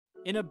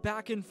In a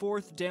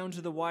back-and-forth,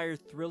 down-to-the-wire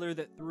thriller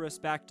that threw us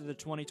back to the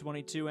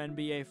 2022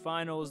 NBA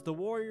Finals, the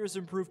Warriors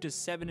improved to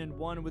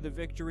 7-1 with a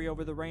victory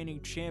over the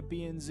reigning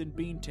champions in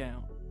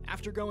Beantown.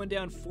 After going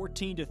down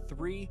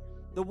 14-3,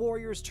 the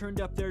Warriors turned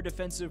up their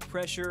defensive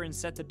pressure and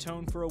set the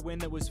tone for a win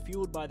that was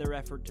fueled by their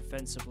effort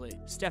defensively.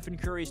 Stephen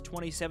Curry's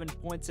 27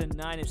 points and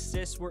 9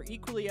 assists were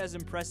equally as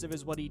impressive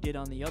as what he did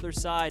on the other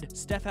side.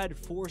 Steph had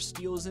 4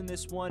 steals in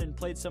this one and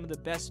played some of the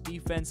best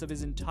defense of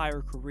his entire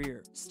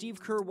career.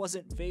 Steve Kerr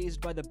wasn't fazed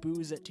by the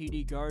boos at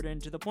TD Garden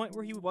to the point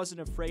where he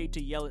wasn't afraid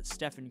to yell at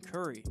Stephen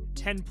Curry.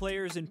 10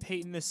 players in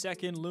Peyton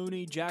II,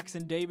 Looney,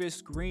 Jackson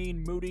Davis,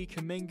 Green, Moody,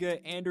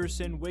 Kuminga,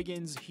 Anderson,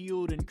 Wiggins,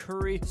 Hield, and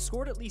Curry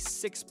scored at least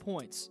 6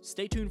 points.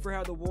 Stay tuned for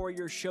how the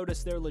Warriors showed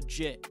us they're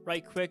legit.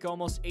 Right quick,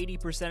 almost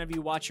 80% of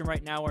you watching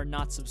right now are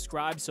not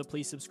subscribed, so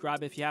please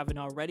subscribe if you haven't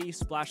already.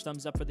 Splash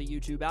thumbs up for the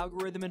YouTube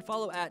algorithm and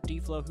follow at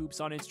DflowHoops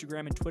on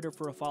Instagram and Twitter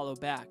for a follow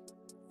back.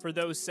 For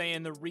those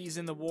saying the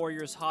reason the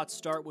Warriors' hot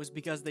start was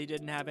because they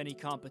didn't have any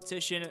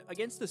competition,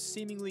 against the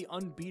seemingly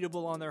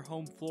unbeatable on their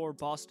home floor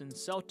Boston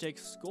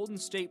Celtics, Golden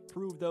State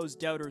proved those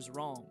doubters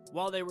wrong.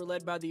 While they were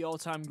led by the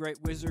all-time great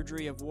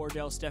wizardry of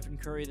Wardell Stephen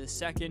Curry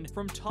II,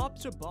 from top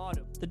to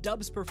bottom, the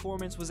Dubs'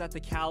 performance was at the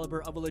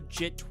caliber of a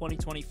legit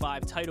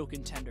 2025 title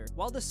contender.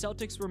 While the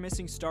Celtics were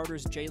missing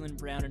starters Jaylen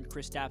Brown and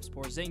Kristaps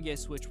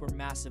Porzingis, which were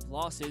massive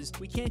losses,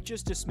 we can't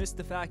just dismiss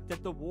the fact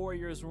that the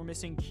Warriors were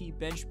missing key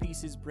bench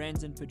pieces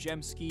Brandon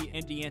Pajemski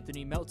and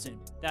DeAnthony Melton.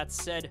 That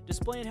said,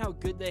 displaying how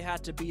good they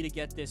had to be to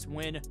get this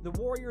win, the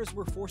Warriors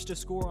were forced to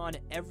score on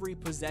every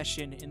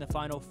possession in the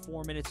final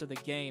 4 minutes of the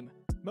game.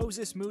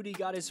 Moses Moody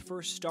got his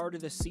first start of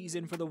the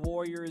season for the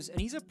Warriors,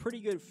 and he's a pretty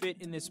good fit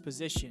in this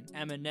position.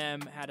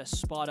 Eminem had a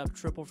spot-up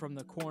triple from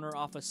the corner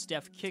off a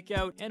Steph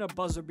kickout and a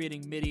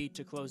buzzer-beating midi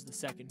to close the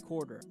second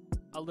quarter.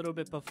 A little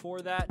bit before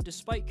that,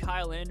 despite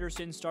Kyle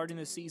Anderson starting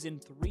the season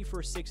 3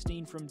 for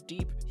 16 from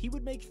deep, he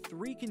would make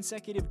 3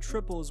 consecutive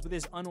triples with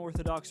his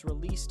unorthodox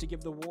release to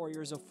give the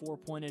Warriors a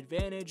 4-point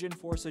advantage and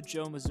force a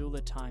Joe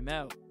Mazzulla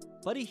timeout.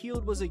 Buddy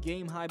Hield was a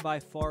game high by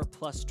far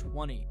plus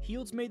 20.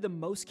 Hield's made the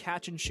most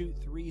catch-and-shoot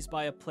threes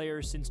by a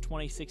player since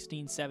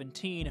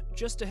 2016-17,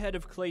 just ahead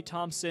of Klay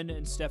Thompson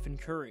and Stephen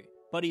Curry.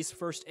 Buddy's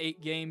first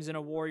 8 games in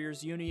a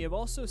Warriors uni have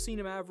also seen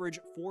him average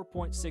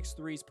 4.6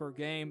 threes per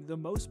game, the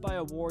most by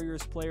a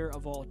Warriors player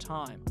of all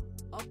time.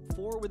 Up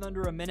 4 with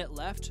under a minute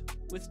left,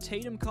 with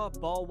Tatum caught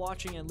ball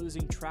watching and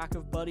losing track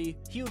of Buddy,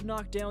 Hield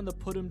knocked down the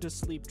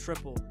put-him-to-sleep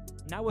triple.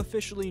 Now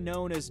officially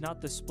known as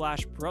not the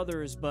Splash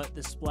Brothers, but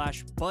the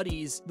Splash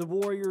Buddies, the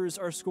Warriors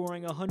are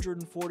scoring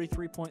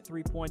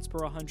 143.3 points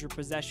per 100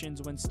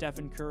 possessions when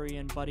Stephen Curry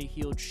and Buddy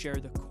Hield share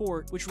the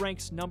court, which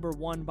ranks number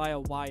 1 by a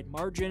wide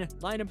margin.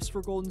 Lineups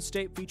for Golden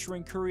State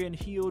featuring Curry and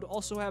Hield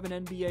also have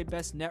an NBA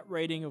best net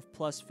rating of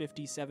plus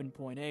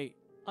 57.8.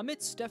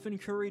 Amidst Stephen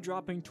Curry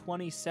dropping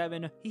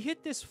 27, he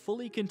hit this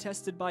fully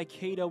contested by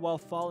Keita while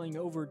falling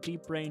over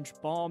deep-range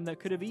bomb that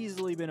could have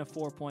easily been a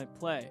 4-point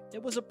play.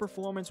 It was a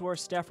performance where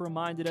Steph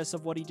reminded us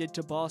of what he did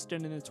to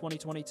Boston in the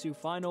 2022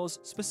 Finals,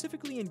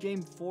 specifically in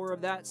Game 4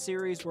 of that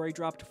series where he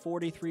dropped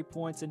 43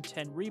 points and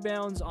 10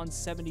 rebounds on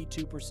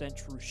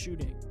 72% true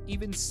shooting.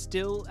 Even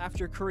still,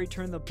 after Curry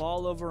turned the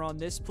ball over on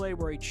this play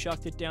where he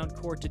chucked it down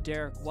court to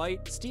Derek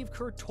White, Steve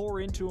Kerr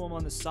tore into him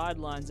on the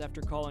sidelines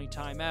after calling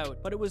timeout,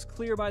 but it was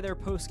clear by their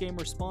post-game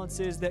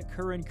responses that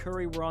Kerr and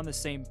Curry were on the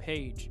same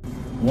page.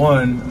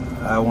 One,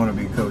 I want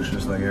to be coached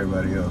just like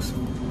everybody else,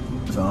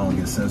 so I don't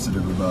get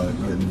sensitive about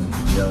getting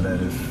yelled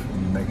at if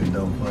you make a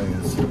dumb play.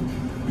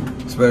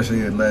 Especially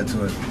it led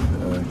to a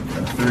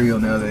 3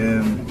 on the other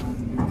end.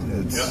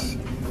 It's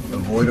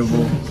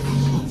avoidable,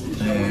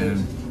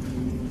 and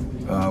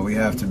we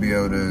have to be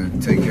able to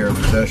take care of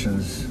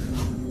possessions,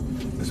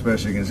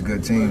 especially against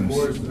good teams.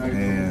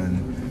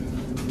 And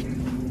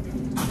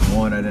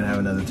one, I didn't have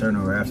another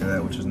turnover after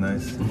that, which was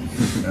nice.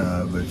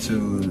 But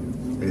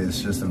 2, it's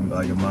just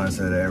like a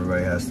mindset that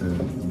everybody has to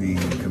be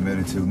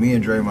committed to. Me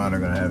and Draymond are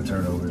going to have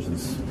turnovers.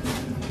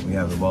 We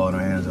have the ball in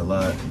our hands a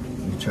lot.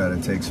 We try to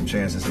take some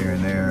chances here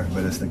and there,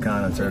 but it's the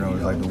kind of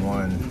turnovers like the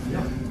one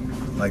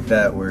like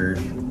that where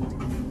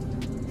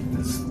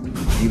it's,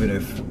 even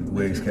if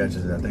Wiggs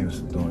catches it, I think it was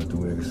throwing it to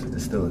Wiggs,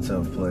 it's still a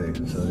tough play.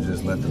 So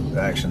just let the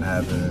action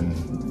happen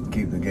and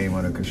keep the game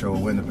under control.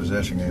 Win the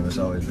possession game, it's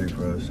always big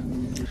for us.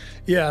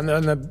 Yeah, and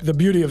the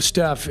beauty of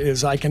Steph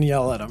is I can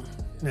yell at him,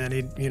 and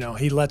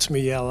he lets me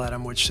yell at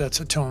him, which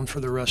sets a tone for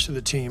the rest of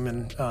the team.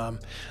 And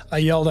I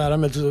yelled at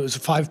him. It was a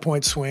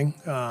 5-point swing.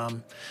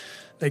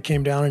 They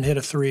came down and hit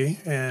a 3,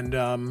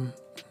 and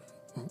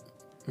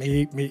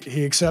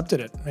he accepted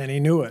it, and he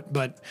knew it.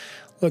 But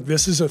look,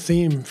 this is a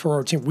theme for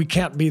our team. We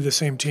can't be the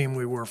same team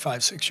we were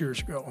 5-6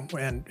 years ago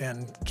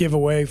and give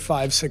away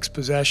 5-6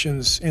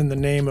 possessions in the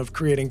name of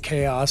creating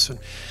chaos. And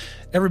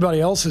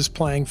everybody else is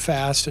playing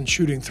fast and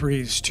shooting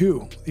threes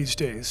too these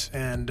days.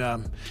 And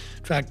in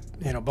fact,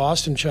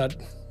 Boston shot,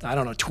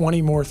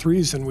 20 more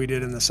threes than we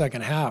did in the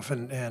second half.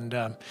 And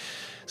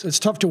so it's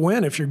tough to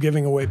win if you're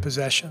giving away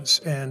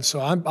possessions. And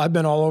so I've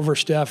been all over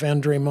Steph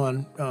and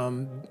Draymond.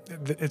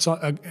 It's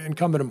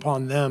incumbent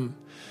upon them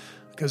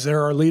because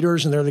they're our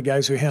leaders and they're the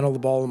guys who handle the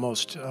ball the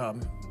most.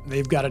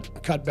 They've got to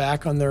cut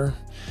back on their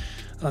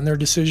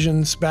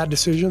decisions, bad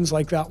decisions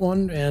like that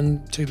one,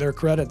 and to their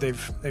credit,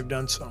 they've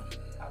done so.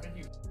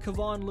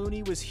 Kevon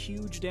Looney was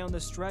huge down the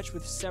stretch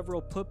with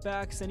several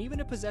putbacks and even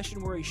a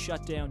possession where he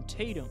shut down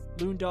Tatum.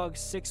 Loondog's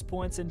 6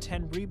 points and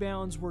 10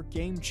 rebounds were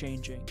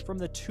game-changing. From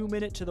the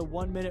 2-minute to the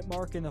 1-minute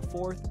mark in the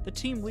fourth, the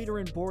team leader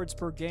in boards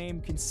per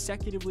game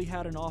consecutively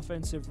had an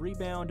offensive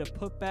rebound, a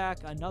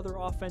putback, another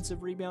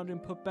offensive rebound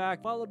and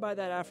putback, followed by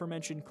that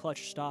aforementioned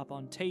clutch stop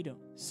on Tatum.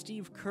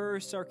 Steve Kerr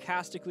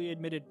sarcastically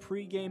admitted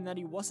pregame that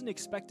he wasn't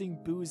expecting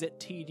boos at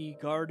TD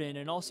Garden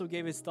and also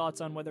gave his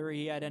thoughts on whether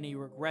he had any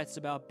regrets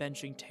about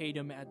benching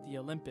Tatum at the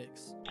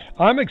Olympics.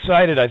 I'm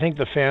excited. I think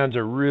the fans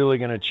are really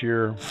going to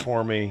cheer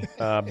for me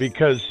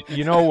because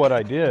you know what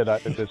I did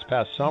this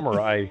past summer.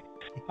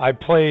 I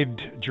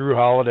played Drew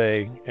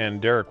Holiday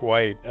and Derek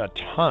White a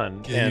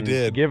ton, Yeah, and you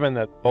did. given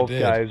that both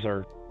guys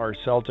are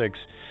Celtics,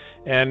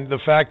 and the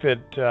fact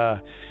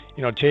that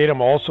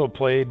Tatum also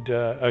played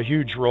a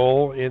huge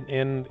role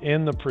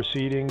in the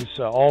proceedings.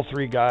 All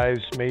three guys,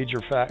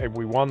 major fact.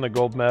 We won the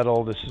gold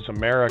medal. This is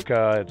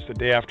America. It's the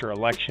day after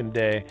Election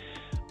Day.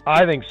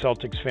 I think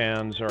Celtics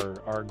fans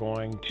are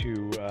going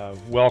to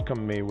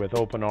welcome me with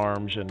open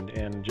arms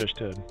and just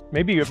to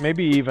maybe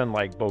even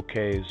like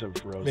bouquets of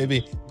roses.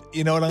 Maybe,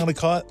 you know what I'm going to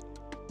call it?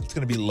 It's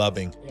going to be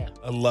loving. Yeah.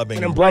 A loving,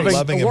 An embrace.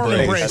 loving A warm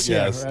embrace. embrace.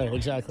 Yes. Yeah, right,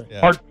 exactly.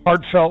 Yeah.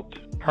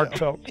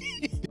 Heartfelt.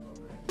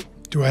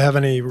 Do I have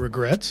any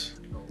regrets?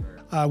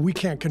 We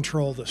can't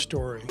control the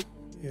story,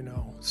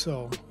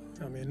 so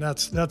I mean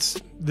that's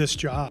this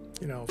job,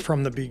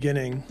 from the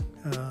beginning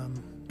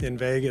in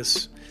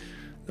Vegas.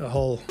 The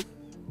whole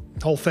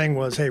thing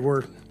was, hey,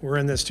 we're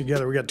in this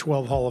together. We got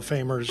 12 Hall of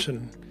Famers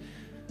and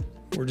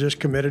we're just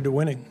committed to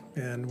winning,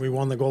 and we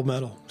won the gold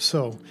medal.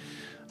 So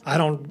I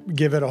don't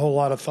give it a whole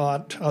lot of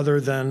thought other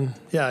than,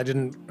 I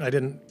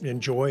didn't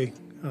enjoy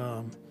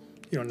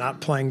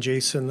not playing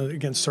Jason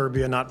against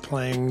Serbia, not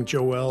playing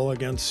Joel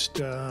against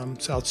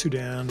South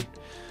Sudan.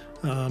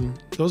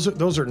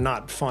 Those are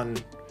not fun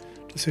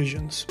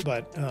decisions,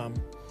 but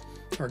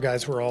our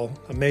guys were all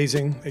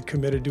amazing. They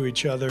committed to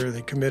each other.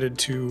 They committed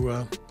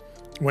to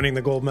winning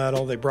the gold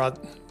medal. They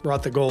brought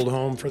the gold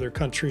home for their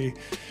country.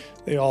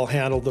 They all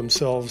handled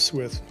themselves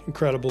with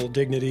incredible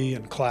dignity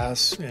and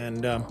class,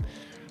 and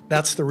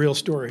that's the real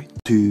story.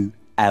 2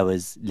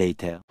 hours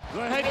later.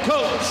 The head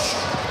coach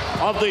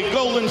of the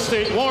Golden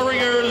State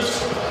Warriors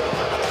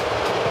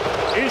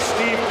is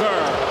Steve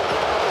Kerr.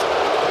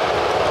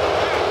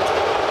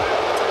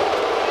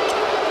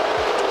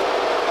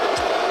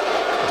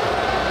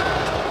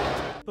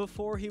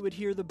 Before he would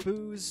hear the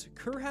boos,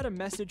 Kerr had a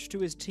message to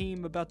his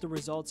team about the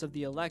results of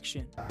the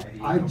election.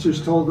 I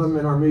just told them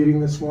in our meeting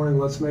this morning,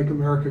 let's make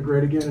America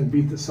great again and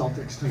beat the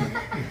Celtics tonight.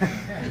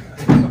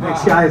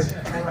 Thanks,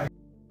 guys.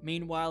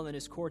 Meanwhile, in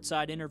his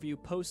courtside interview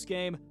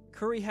post-game,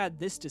 Curry had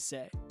this to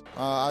say.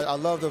 I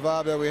love the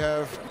vibe that we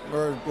have.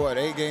 We're,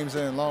 8 games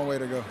in, long way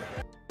to go.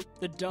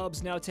 The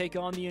Dubs now take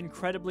on the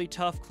incredibly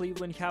tough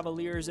Cleveland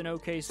Cavaliers and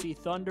OKC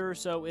Thunder,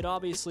 so it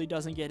obviously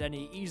doesn't get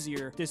any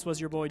easier. This was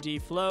your boy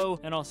DFlow,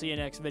 and I'll see you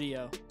next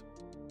video.